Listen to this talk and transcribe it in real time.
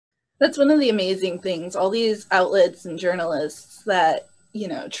That's one of the amazing things. All these outlets and journalists that, you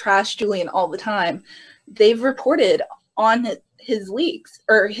know, trash Julian all the time, they've reported on his leaks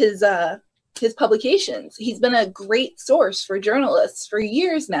or his publications. He's been a great source for journalists for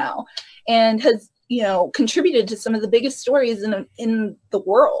years now, and has, you know, contributed to some of the biggest stories in the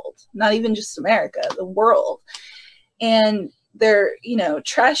world, not even just America, the world. And they're, you know,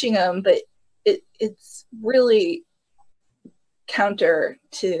 trashing him, but it's really counter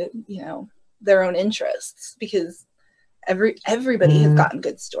to, you know, their own interests, because everybody has gotten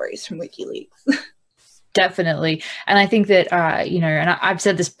good stories from WikiLeaks. Definitely. And I think that, you know, and I've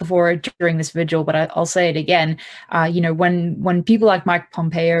said this before during this vigil, but I'll say it again, you know, when people like Mike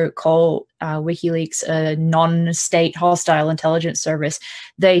Pompeo call WikiLeaks a non-state hostile intelligence service,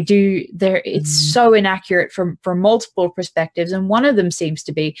 it's so inaccurate from multiple perspectives. And one of them seems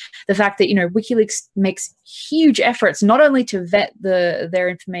to be the fact that, you know, WikiLeaks makes huge efforts not only to vet their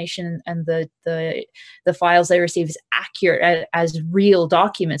information and the files they receive as accurate as real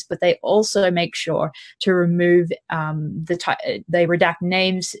documents, but they also make sure to remove they redact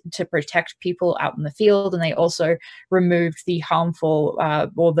names to protect people out in the field, and they also removed the harmful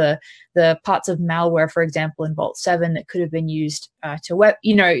or the parts of malware, for example, in Vault 7 that could have been used to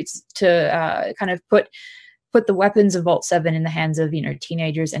kind of put the weapons of Vault 7 in the hands of, you know,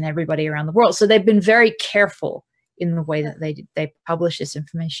 teenagers and everybody around the world. So they've been very careful in the way that they publish this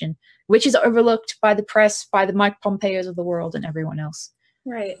information, which is overlooked by the press, by the Mike Pompeos of the world, and everyone else.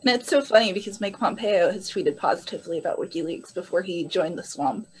 Right. And it's so funny because Mike Pompeo has tweeted positively about WikiLeaks before he joined the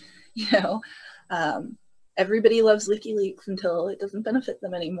swamp. You know, everybody loves WikiLeaks until it doesn't benefit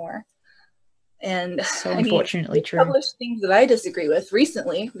them anymore. And so unfortunately true. Published things that I disagree with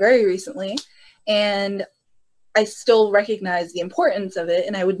recently, very recently, and I still recognize the importance of it,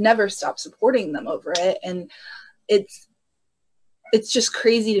 and I would never stop supporting them over it. And it's just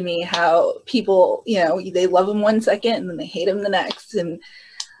crazy to me how people, you know, they love him one second and then they hate him the next. And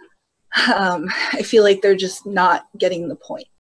I feel like they're just not getting the point.